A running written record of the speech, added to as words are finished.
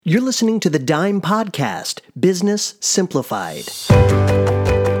You're listening to the Dime Podcast, Business Simplified.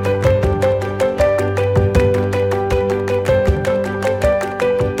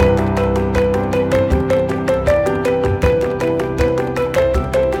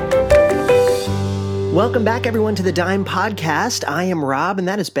 Welcome back, everyone, to the Dime Podcast. I am Rob, and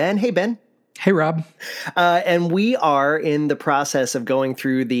that is Ben. Hey, Ben. Hey, Rob. And we are in the process of going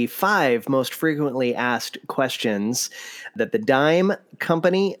through the 5 most frequently asked questions that the Dime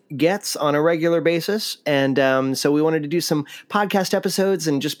company gets on a regular basis. And so we wanted to do some podcast episodes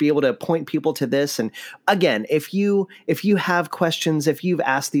and just be able to point people to this. And again, if you have questions, if you've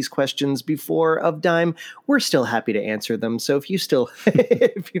asked these questions before of Dime, we're still happy to answer them. So if you still,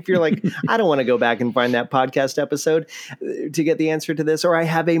 if you're like, I don't want to go back and find that podcast episode to get the answer to this, or I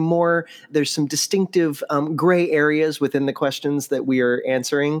have there's some distinctive gray areas within the questions that we are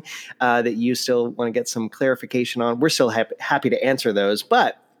answering that you still want to get some clarification on, we're still happy to answer those.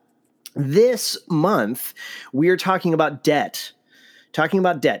 But this month, we are talking about debt.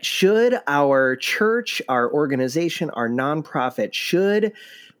 Should our church, our organization, our nonprofit, should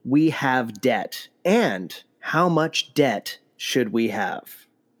we have debt? And how much debt should we have?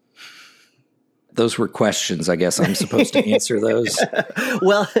 Those were questions. I guess I'm supposed to answer those.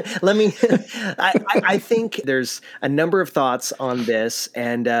 Well, I think there's a number of thoughts on this,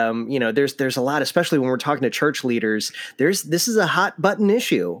 and there's a lot, especially when we're talking to church leaders. This is a hot button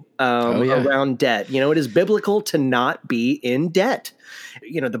issue around debt. It is biblical to not be in debt.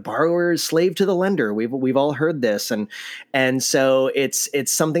 The borrower is slave to the lender. We've all heard this, and so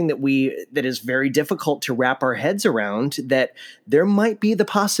it's something that is very difficult to wrap our heads around. That there might be the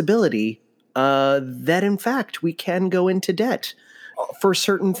possibility that in fact we can go into debt for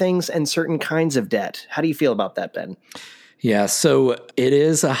certain things and certain kinds of debt. How do you feel about that, Ben? Yeah, so it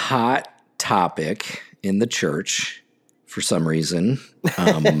is a hot topic in the church for some reason.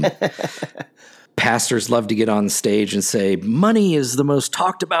 Pastors love to get on stage and say, money is the most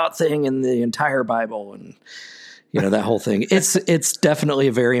talked about thing in the entire Bible. And, that whole thing. It's definitely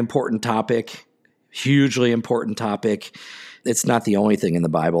a very important topic, hugely important topic. It's not the only thing in the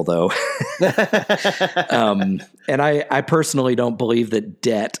Bible, though. And I personally don't believe that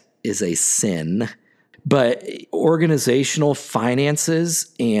debt is a sin. But organizational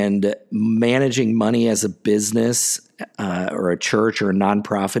finances and managing money as a business or a church or a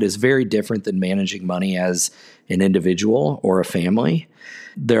nonprofit is very different than managing money as an individual or a family.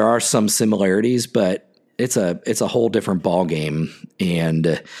 There are some similarities, but it's a whole different ballgame. And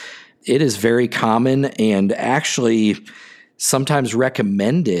it is very common and actually sometimes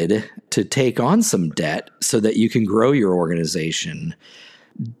recommended to take on some debt so that you can grow your organization.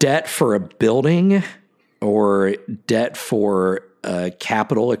 Debt for a building or debt for a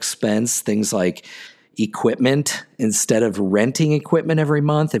capital expense, things like equipment. Instead of renting equipment every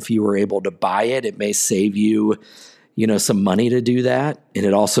month, if you were able to buy it, it may save you, some money to do that. And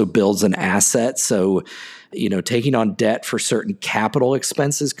it also builds an asset. So, taking on debt for certain capital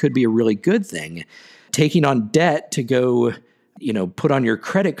expenses could be a really good thing. Taking on debt to go put on your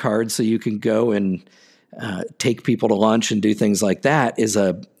credit card so you can go and take people to lunch and do things like that is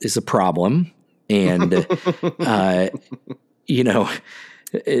a problem. And,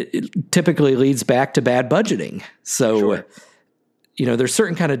 it typically leads back to bad budgeting. So, sure. There's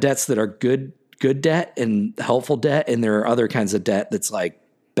certain kind of debts that are good debt and helpful debt. And there are other kinds of debt that's like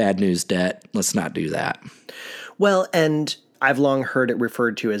bad news debt. Let's not do that. Well, and I've long heard it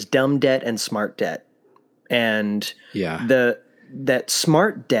referred to as dumb debt and smart debt. And that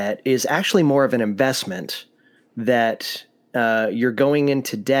smart debt is actually more of an investment, that you're going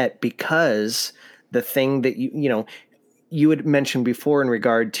into debt because the thing that you had mentioned before in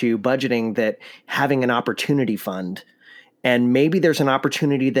regard to budgeting, that having an opportunity fund, and maybe there's an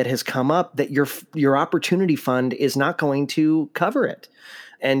opportunity that has come up that your opportunity fund is not going to cover it.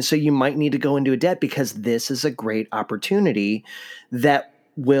 And so you might need to go into a debt because this is a great opportunity that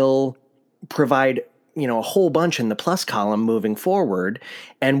will provide a whole bunch in the plus column moving forward,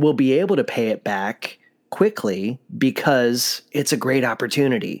 and we'll be able to pay it back quickly because it's a great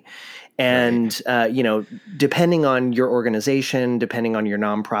opportunity. And, depending on your organization, depending on your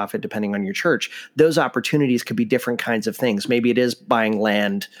nonprofit, depending on your church, those opportunities could be different kinds of things. Maybe it is buying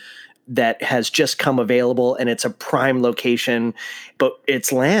land that has just come available and it's a prime location, but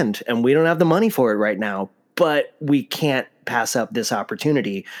it's land and we don't have the money for it right now, but we can't pass up this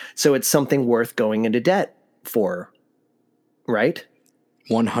opportunity. So it's something worth going into debt for, right?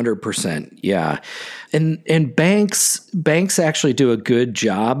 100%. Yeah. And banks actually do a good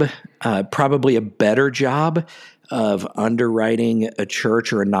job, probably a better job of underwriting a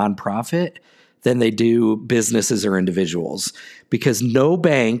church or a nonprofit than they do businesses or individuals, because no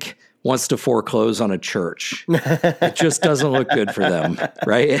bank wants to foreclose on a church. It just doesn't look good for them,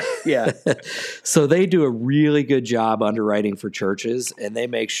 right? Yeah. So they do a really good job underwriting for churches, and they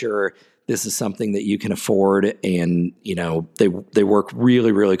make sure this is something that you can afford. And, they work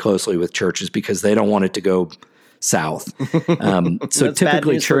really, really closely with churches because they don't want it to go south. So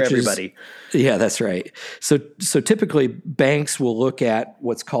typically churches, for everybody. Yeah, that's right. So typically banks will look at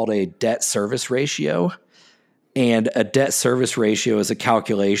what's called a debt service ratio. And a debt service ratio is a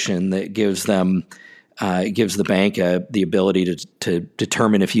calculation that gives them, gives the bank the ability to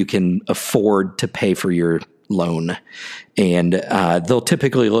determine if you can afford to pay for your loan. And they'll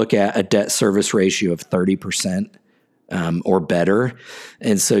typically look at a debt service ratio of 30%. Or better.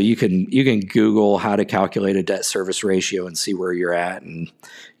 And so you can Google how to calculate a debt service ratio and see where you're at, and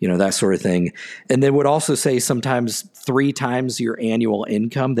that sort of thing. And they would also say sometimes 3 times your annual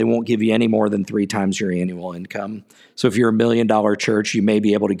income. They won't give you any more than 3 times your annual income. So if you're a $1 million church, you may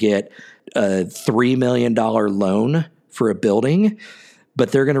be able to get a $3 million loan for a building,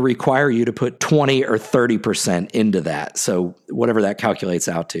 but they're going to require you to put 20 or 30% into that. So whatever that calculates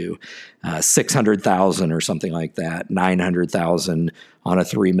out to, 600,000 or something like that, 900,000 on a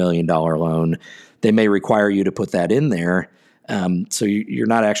 $3 million loan. They may require you to put that in there. So you're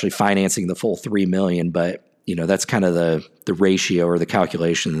not actually financing the full 3 million, but that's kind of the ratio or the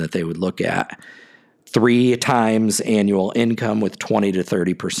calculation that they would look at. 3 times annual income with 20 to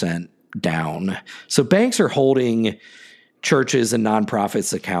 30% down. So banks are holding churches and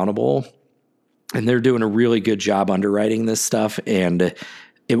nonprofits accountable, and they're doing a really good job underwriting this stuff. And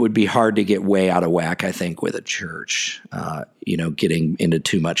it would be hard to get way out of whack, I think, with a church, getting into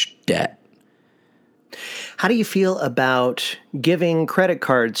too much debt. How do you feel about giving credit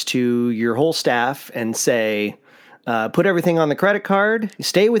cards to your whole staff and say, put everything on the credit card,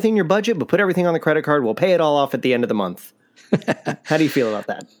 stay within your budget, but put everything on the credit card. We'll pay it all off at the end of the month. How do you feel about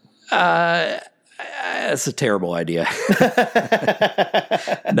that? That's a terrible idea.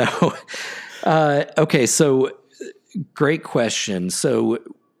 No. Okay. So great question. So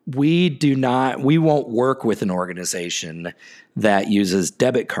we won't work with an organization that uses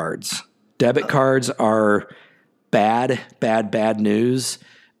debit cards. Debit cards are bad news.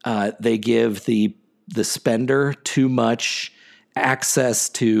 They give the spender too much access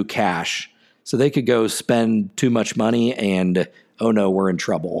to cash. So they could go spend too much money and, oh no, we're in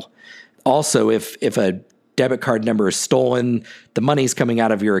trouble. Also, if a debit card number is stolen, the money's coming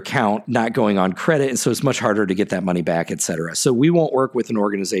out of your account, not going on credit, and so it's much harder to get that money back, et cetera. So we won't work with an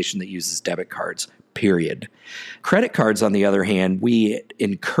organization that uses debit cards, period. Credit cards, on the other hand, we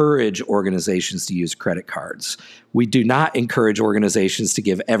encourage organizations to use credit cards. We do not encourage organizations to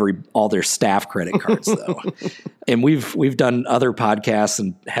give all their staff credit cards, though. And we've done other podcasts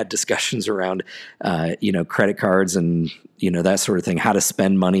and had discussions around, credit cards and that sort of thing, how to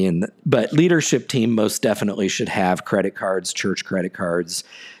spend money. But leadership team most definitely should have credit cards, church credit cards.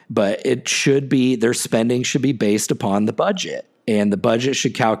 But their spending should be based upon the budget, and the budget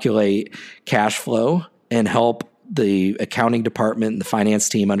should calculate cash flow and help the accounting department and the finance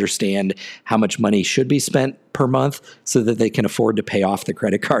team understand how much money should be spent per month so that they can afford to pay off the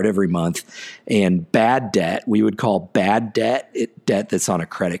credit card every month. And bad debt, we would call bad debt that's on a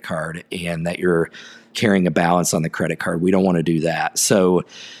credit card and that you're carrying a balance on the credit card. We don't want to do that. So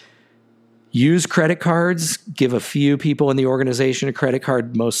use credit cards, give a few people in the organization a credit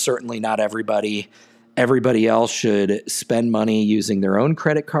card, most certainly not everybody. Everybody else should spend money using their own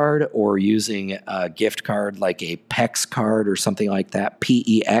credit card or using a gift card like a PEX card or something like that,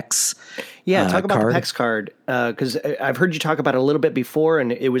 PEX. Yeah, talk about the PEX card, because I've heard you talk about it a little bit before,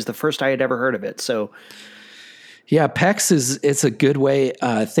 and it was the first I had ever heard of it. So, yeah, PEX it's a good way.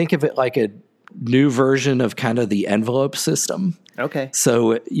 Think of it like a new version of kind of the envelope system. Okay.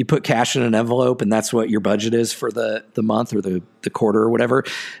 So you put cash in an envelope, and that's what your budget is for the month or the quarter or whatever.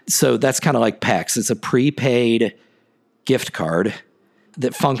 So that's kind of like PEX. It's a prepaid gift card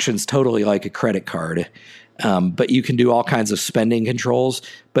that functions totally like a credit card. But you can do all kinds of spending controls.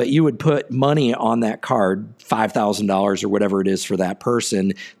 But you would put money on that card, $5,000 or whatever it is for that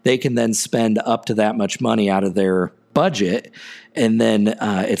person. They can then spend up to that much money out of their budget, and then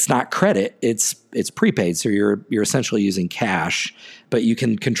it's not credit, it's prepaid, so you're essentially using cash, but you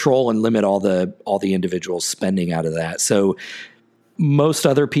can control and limit all the individual spending out of that. So most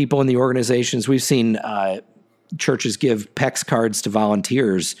other people in the organizations, we've seen churches give PEX cards to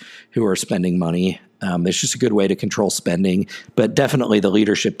volunteers who are spending money. It's just a good way to control spending, but definitely the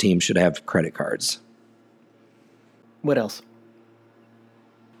leadership team should have credit cards. What else?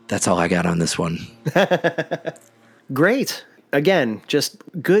 That's all I got on this one. Great. again, just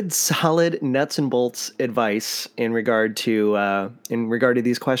good, solid nuts and bolts advice in regard to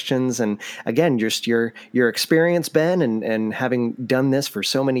these questions. And again, just your experience, Ben, and having done this for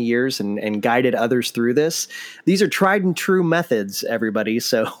so many years and guided others through this. These are tried and true methods, everybody.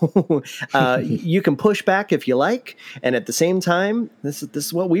 So you can push back if you like, and at the same time, this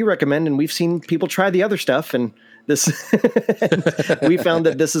is what we recommend. And we've seen people try the other stuff, and this we found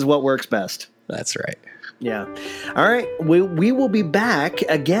that this is what works best. That's right. Yeah. All right. We will be back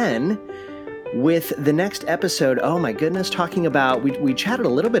again with the next episode. Oh my goodness. Talking about, we chatted a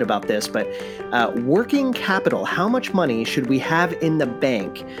little bit about this, but working capital. How much money should we have in the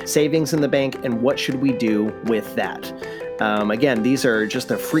bank, savings in the bank, and what should we do with that? Again, these are just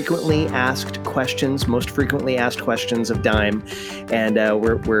the frequently asked questions, most frequently asked questions of Dime. And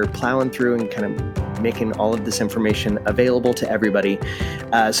we're plowing through and kind of making all of this information available to everybody.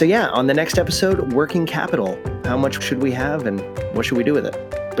 So yeah, on the next episode, working capital. How much should we have and what should we do with it?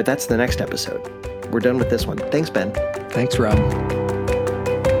 But that's the next episode. We're done with this one. Thanks, Ben. Thanks, Rob.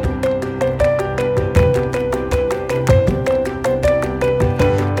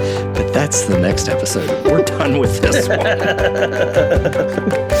 That's the next episode. We're done with this one.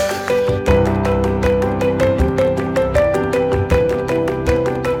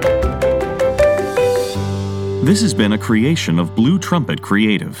 This has been a creation of Blue Trumpet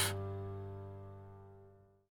Creative.